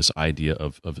struggle with this idea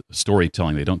of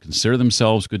storytelling. They don't consider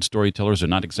themselves good storytellers. They're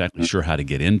not exactly sure how to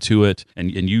get into it. And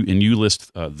you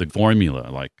list the formula,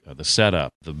 like the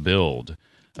setup, the build,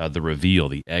 the reveal,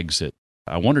 the exit.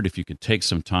 I wondered if you could take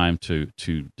some time to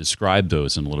describe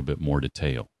those in a little bit more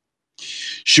detail.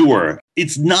 Sure.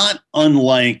 It's not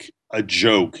unlike a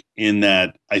joke in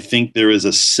that I think there is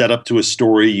a setup to a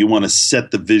story. You want to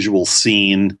set the visual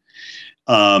scene.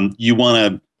 You want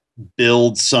to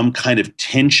build some kind of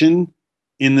tension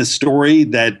in the story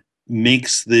that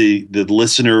makes the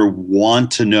listener want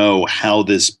to know how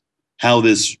this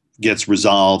gets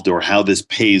resolved or how this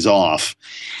pays off.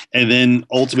 And then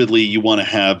ultimately you want to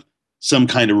have some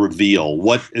kind of reveal,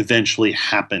 what eventually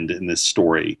happened in this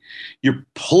story. You're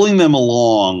pulling them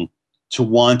along to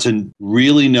want to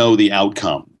really know the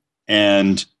outcome.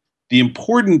 And the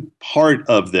important part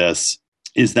of this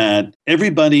is that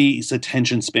everybody's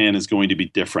attention span is going to be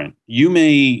different. You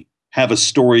may have a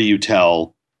story you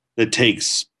tell that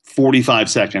takes 45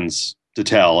 seconds to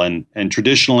tell, and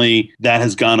traditionally that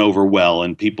has gone over well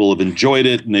and people have enjoyed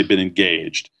it and they've been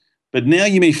engaged. But now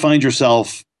you may find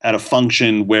yourself at a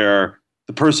function where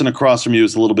the person across from you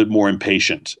is a little bit more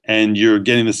impatient and you're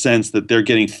getting the sense that they're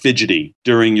getting fidgety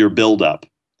during your buildup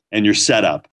and your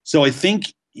setup. So I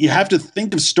think you have to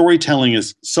think of storytelling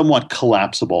as somewhat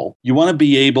collapsible. You want to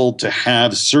be able to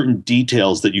have certain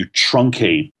details that you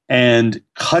truncate and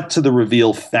cut to the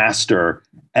reveal faster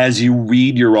as you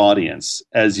read your audience,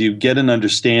 as you get an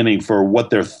understanding for what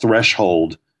their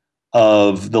threshold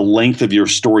of the length of your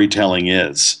storytelling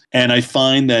is. And I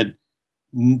find that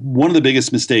one of the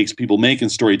biggest mistakes people make in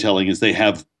storytelling is they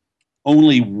have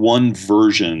only one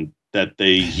version that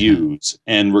they use.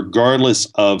 And regardless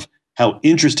of how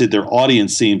interested their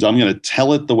audience seems, I'm going to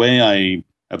tell it the way I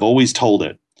have always told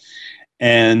it.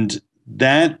 And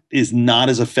that is not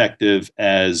as effective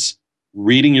as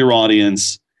reading your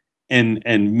audience and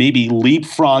maybe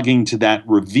leapfrogging to that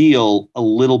reveal a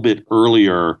little bit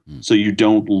earlier so you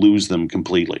don't lose them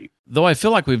completely. Though I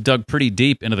feel like we've dug pretty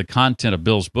deep into the content of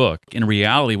Bill's book, in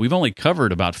reality, we've only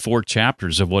covered about 4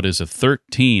 chapters of what is a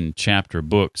 13-chapter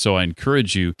book. So I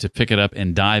encourage you to pick it up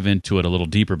and dive into it a little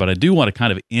deeper. But I do want to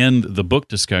kind of end the book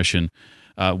discussion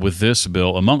with this,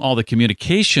 Bill. Among all the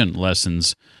communication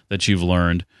lessons that you've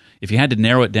learned, if you had to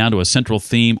narrow it down to a central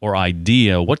theme or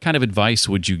idea, what kind of advice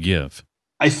would you give?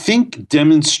 I think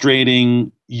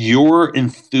demonstrating your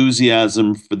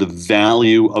enthusiasm for the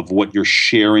value of what you're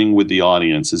sharing with the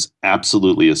audience is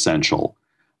absolutely essential.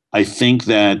 I think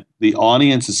that the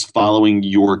audience is following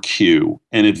your cue.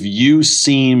 And if you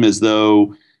seem as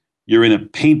though you're in a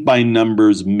paint by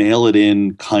numbers, mail it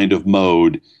in kind of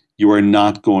mode, you are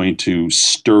not going to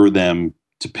stir them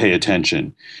to pay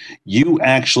attention. You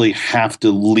actually have to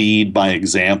lead by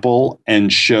example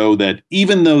and show that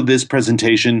even though this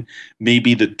presentation may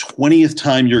be the 20th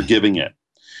time you're giving it,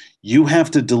 you have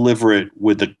to deliver it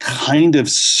with the kind of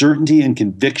certainty and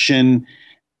conviction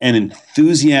and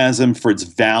enthusiasm for its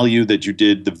value that you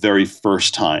did the very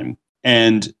first time.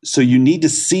 And so you need to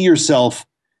see yourself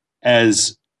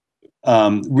as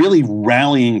really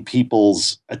rallying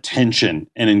people's attention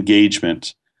and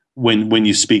engagement when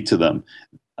you speak to them.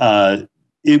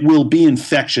 It will be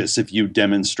infectious if you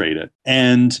demonstrate it.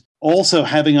 And also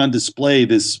having on display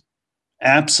this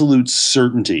absolute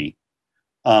certainty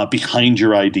behind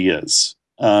your ideas.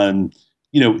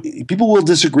 People will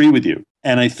disagree with you.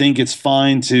 And I think it's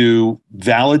fine to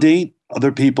validate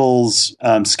other people's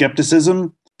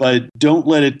skepticism, but don't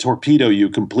let it torpedo you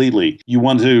completely. You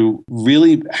want to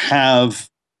really have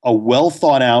a well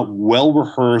thought out, well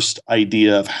rehearsed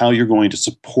idea of how you're going to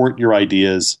support your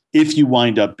ideas if you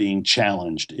wind up being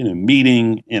challenged in a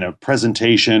meeting, in a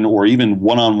presentation, or even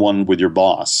one-on-one with your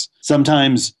boss.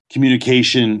 Sometimes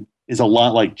communication is a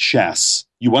lot like chess.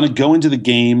 You want to go into the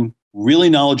game really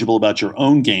knowledgeable about your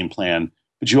own game plan,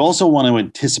 but you also want to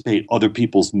anticipate other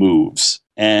people's moves.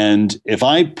 And if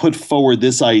I put forward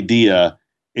this idea,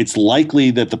 it's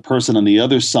likely that the person on the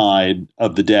other side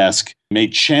of the desk may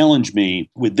challenge me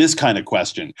with this kind of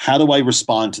question. How do I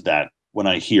respond to that when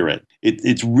I hear it?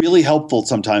 It's really helpful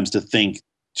sometimes to think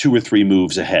 2 or 3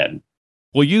 moves ahead.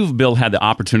 Well, you've, Bill, had the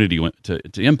opportunity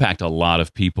to impact a lot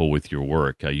of people with your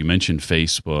work. You mentioned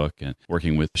Facebook and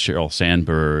working with Sheryl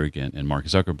Sandberg and Mark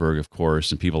Zuckerberg, of course,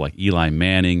 and people like Eli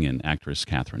Manning and actress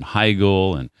Katherine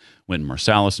Heigl and Wynton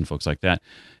Marsalis and folks like that.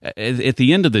 At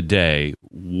the end of the day,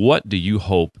 what do you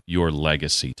hope your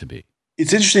legacy to be?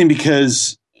 It's interesting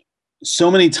because so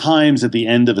many times at the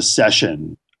end of a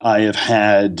session, I have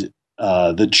had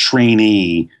the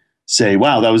trainee say,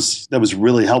 wow, that was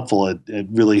really helpful. It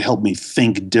really helped me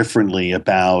think differently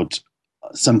about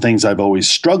some things I've always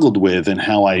struggled with and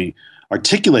how I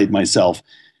articulate myself.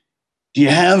 Do you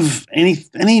have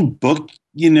any book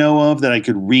you know of that I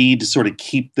could read to sort of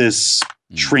keep this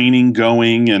training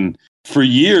going? And for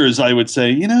years, I would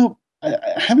say, I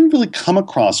haven't really come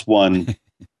across one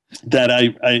that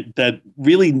that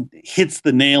really hits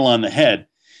the nail on the head.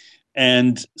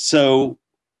 And so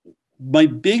my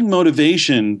big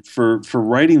motivation for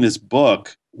writing this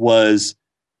book was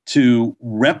to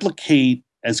replicate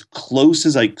as close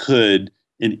as I could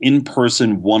an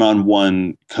in-person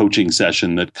one-on-one coaching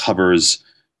session that covers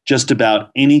just about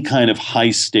any kind of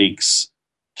high-stakes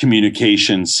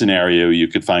communication scenario you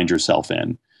could find yourself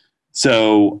in.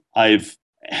 So I've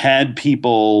had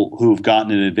people who've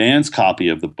gotten an advance copy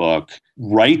of the book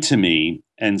write to me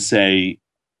and say,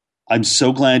 I'm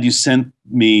so glad you sent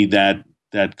me that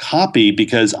that copy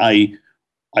because I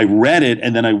read it,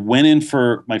 and then I went in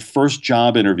for my first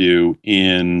job interview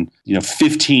in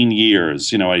 15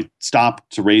 years. I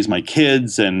stopped to raise my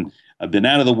kids, and I've been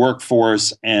out of the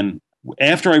workforce. And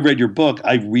after I read your book,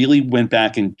 I really went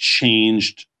back and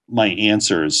changed my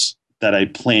answers that I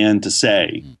planned to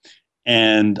say.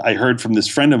 And I heard from this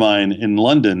friend of mine in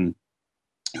London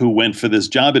who went for this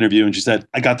job interview, and she said,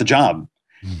 I got the job.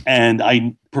 And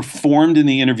I performed in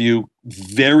the interview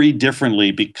very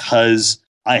differently because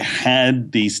I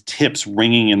had these tips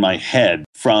ringing in my head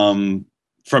from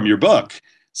your book.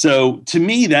 So to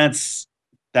me, that's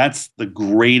the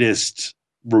greatest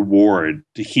reward,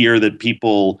 to hear that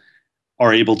people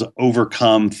are able to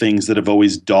overcome things that have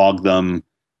always dogged them,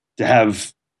 to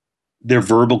have their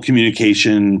verbal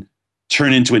communication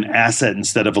turn into an asset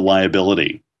instead of a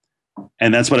liability.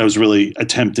 And that's what I was really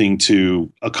attempting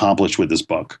to accomplish with this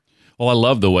book. Well, I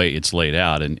love the way it's laid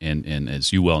out. And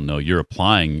as you well know, you're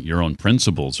applying your own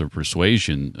principles of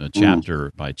persuasion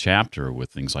chapter by chapter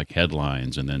with things like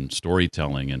headlines and then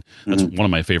storytelling. And that's one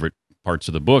of my favorite parts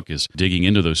of the book, is digging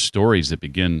into those stories that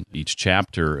begin each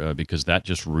chapter, because that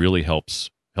just really helps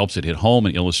it hit home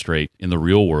and illustrate in the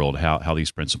real world how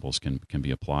these principles can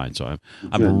be applied. So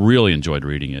I've really enjoyed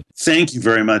reading it. Thank you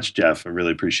very much, Jeff. I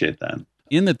really appreciate that.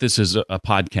 In that this is a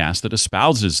podcast that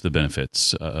espouses the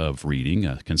benefits of reading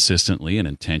consistently and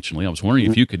intentionally, I was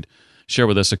wondering if you could share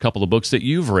with us a couple of books that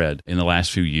you've read in the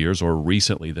last few years or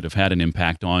recently that have had an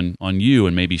impact on you,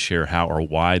 and maybe share how or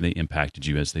why they impacted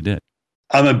you as they did.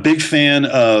 I'm a big fan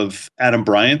of Adam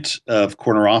Bryant of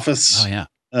Corner Office. Oh, yeah.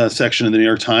 Section of the New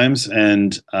York Times,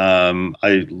 and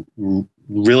I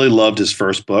really loved his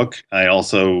first book. I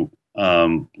also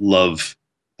love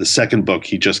the second book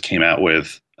he just came out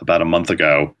with about a month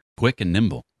ago. Quick and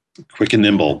Nimble.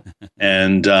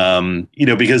 And,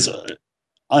 because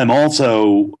I'm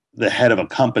also the head of a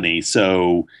company,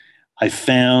 so I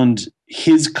found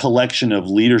his collection of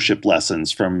leadership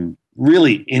lessons from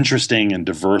really interesting and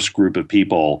diverse group of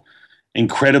people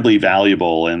incredibly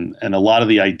valuable, and a lot of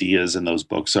the ideas in those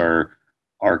books are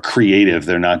creative.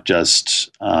 They're not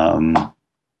just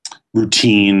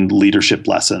routine leadership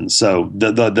lessons. So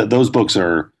those books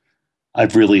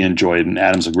I've really enjoyed, and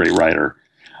Adam's a great writer.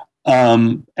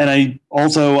 And I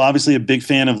also obviously a big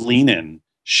fan of Lean In.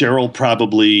 Cheryl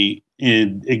probably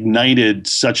ignited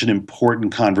such an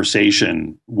important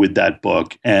conversation with that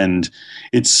book, and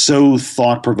it's so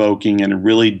thought-provoking, and it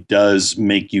really does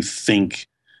make you think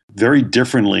very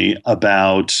differently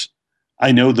about,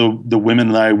 I know the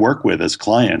women that I work with as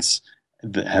clients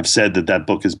have said that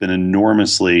book has been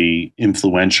enormously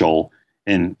influential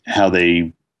in how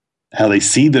they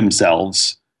see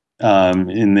themselves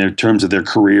in their terms of their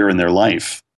career and their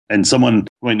life. And someone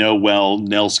who I know well,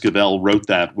 Nell Scavell, wrote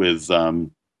that with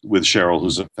Cheryl,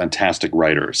 who's a fantastic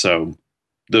writer. So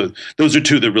those are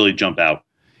two that really jump out.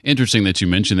 Interesting that you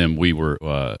mentioned them. We were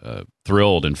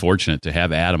thrilled and fortunate to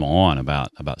have Adam on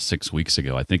about 6 weeks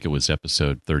ago. I think it was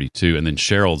episode 32. And then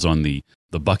Cheryl's on the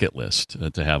bucket list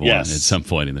to have on at some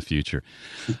point in the future.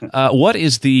 What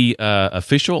is the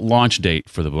official launch date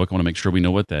for the book? I want to make sure we know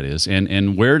what that is.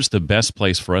 And where's the best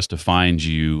place for us to find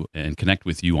you and connect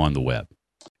with you on the web?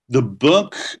 The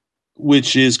book,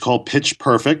 which is called Pitch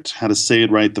Perfect, How to Say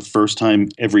It Right the First Time,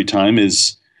 Every Time,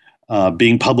 is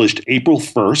being published April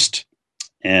 1st.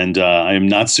 And I am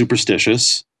not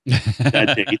superstitious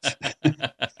that date,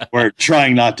 or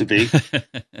trying not to be.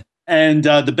 And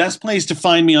the best place to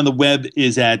find me on the web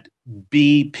is at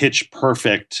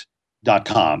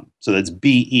bepitchperfect.com. So that's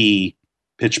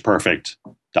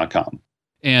BEpitchperfect.com.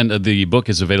 And the book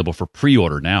is available for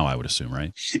pre-order now, I would assume,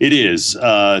 right? It is.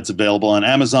 It's available on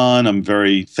Amazon. I'm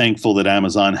very thankful that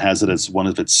Amazon has it as one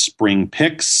of its spring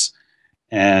picks.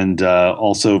 And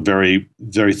also very,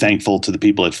 very thankful to the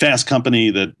people at Fast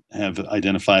Company that have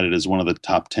identified it as one of the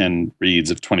top 10 reads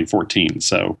of 2014.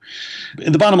 So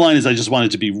the bottom line is I just want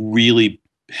it to be really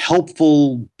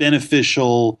helpful,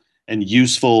 beneficial, and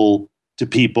useful to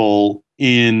people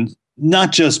in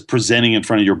not just presenting in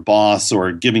front of your boss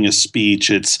or giving a speech.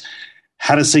 It's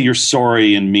how to say you're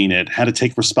sorry and mean it, how to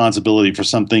take responsibility for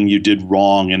something you did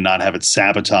wrong and not have it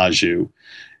sabotage you,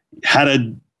 how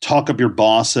to talk up your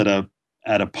boss at a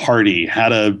party, how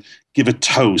to give a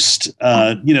toast.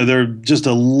 There are just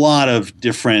a lot of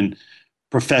different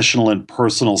professional and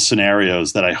personal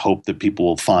scenarios that I hope that people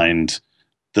will find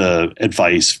the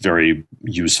advice very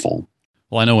useful.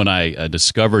 Well, I know when I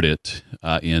discovered it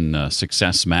in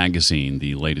Success Magazine,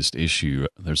 the latest issue,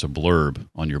 there's a blurb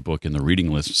on your book in the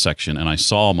reading list section, and I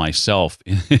saw myself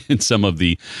in some of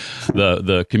the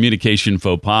communication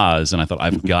faux pas, and I thought,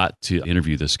 I've got to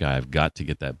interview this guy. I've got to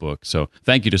get that book. So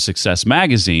thank you to Success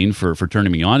Magazine for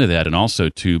turning me on to that, and also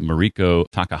to Mariko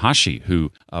Takahashi, who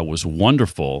was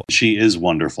wonderful. She is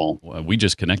wonderful. We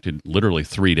just connected literally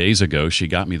 3 days ago. She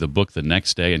got me the book the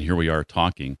next day, and here we are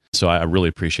talking. So I really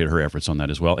appreciate her efforts on that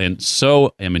as well. And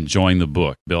so am enjoying the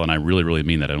book, Bill, and I really, really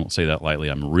mean that. I don't say that lightly.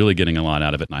 I'm really getting a lot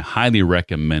out of it, and I highly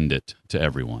recommend it to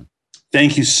everyone.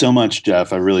 Thank you so much,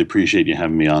 Jeff. I really appreciate you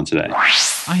having me on today.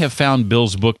 I have found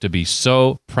Bill's book to be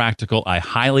so practical. I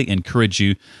highly encourage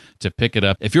you to pick it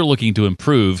up if you're looking to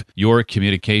improve your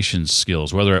communication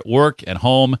skills, whether at work, at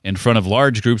home, in front of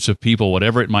large groups of people,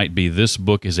 whatever it might be. This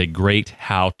book is a great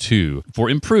how-to for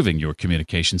improving your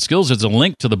communication skills. There's a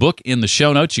link to the book in the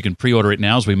show notes. You can pre-order it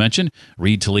now, as we mentioned,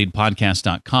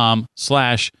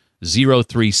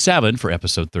 readtoleadpodcast.com/037 for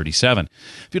episode 37.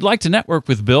 If you'd like to network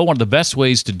with Bill, one of the best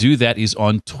ways to do that is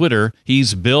on Twitter.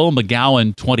 He's Bill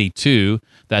McGowan 22.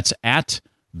 That's at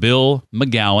Bill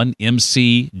McGowan,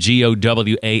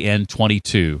 McGowan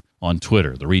 22 on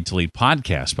Twitter. The Read to Lead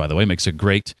podcast, by the way, makes a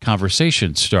great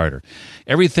conversation starter.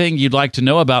 Everything you'd like to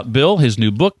know about Bill, his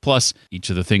new book, plus each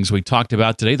of the things we talked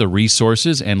about today, the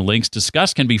resources and links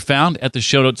discussed, can be found at the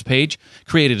show notes page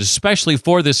created especially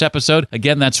for this episode.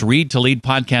 Again, that's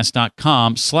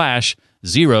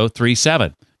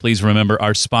readtoleadpodcast.com/037. Please remember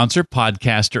our sponsor,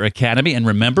 Podcaster Academy. And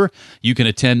remember, you can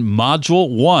attend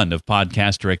Module 1 of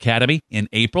Podcaster Academy in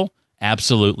April,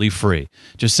 absolutely free.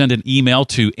 Just send an email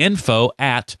to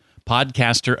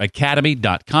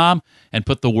info@podcasteracademy.com and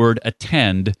put the word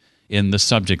attend in the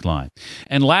subject line.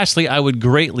 And lastly, I would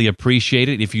greatly appreciate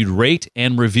it if you'd rate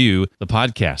and review the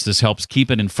podcast. This helps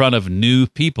keep it in front of new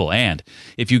people. And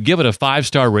if you give it a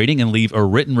 5-star rating and leave a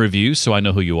written review so I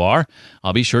know who you are,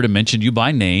 I'll be sure to mention you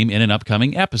by name in an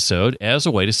upcoming episode as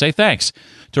a way to say thanks.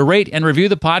 To rate and review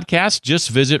the podcast, just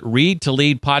visit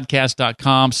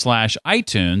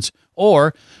readtoleadpodcast.com/iTunes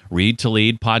or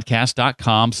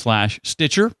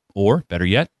readtoleadpodcast.com/Stitcher, or better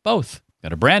yet, both.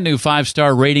 Got a brand new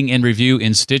 5-star rating and review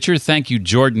in Stitcher. Thank you,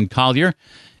 Jordan Collier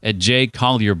at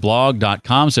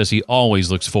jcollierblog.com. Says he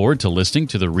always looks forward to listening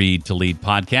to the Read to Lead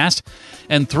podcast.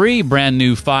 And 3 brand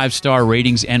new 5-star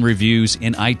ratings and reviews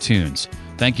in iTunes.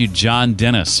 Thank you, John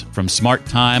Dennis from Smart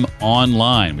Time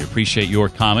Online. We appreciate your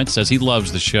comments. Says he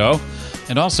loves the show.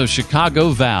 And also Chicago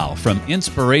Val from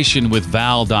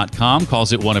inspirationwithval.com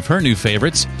calls it one of her new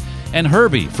favorites. And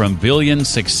Herbie from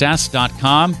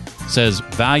billionsuccess.com says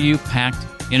value-packed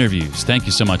interviews. Thank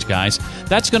you so much, guys.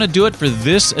 That's going to do it for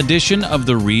this edition of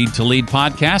the Read to Lead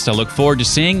podcast. I look forward to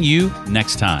seeing you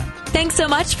next time. Thanks so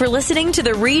much for listening to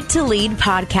the Read to Lead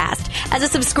podcast. As a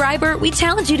subscriber, we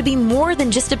challenge you to be more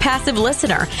than just a passive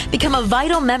listener. Become a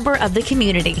vital member of the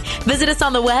community. Visit us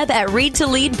on the web at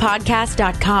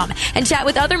readtoleadpodcast.com and chat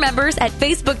with other members at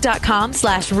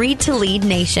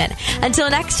facebook.com/readtoleadnation. Until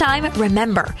next time,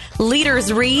 remember,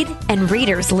 leaders read and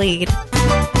readers lead.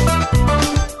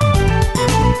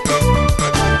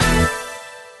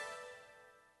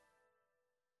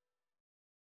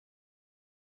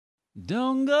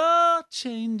 Don't go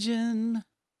changing to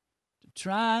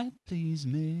try to please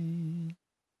me.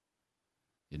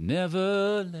 You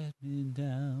never let me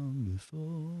down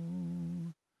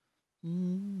before.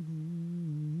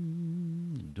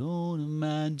 Don't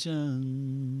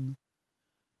imagine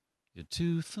you're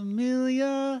too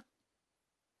familiar,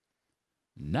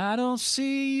 and I don't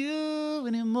see you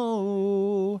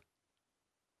anymore.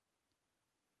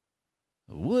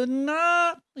 I would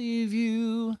not leave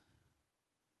you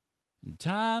in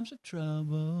times of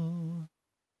trouble.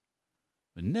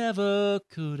 We never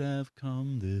could have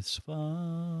come this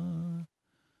far.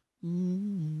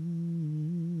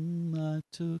 I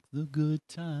took the good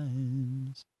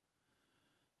times.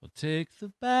 I'll take the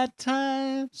bad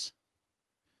times.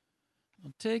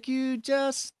 I'll take you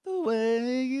just the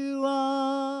way you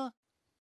are.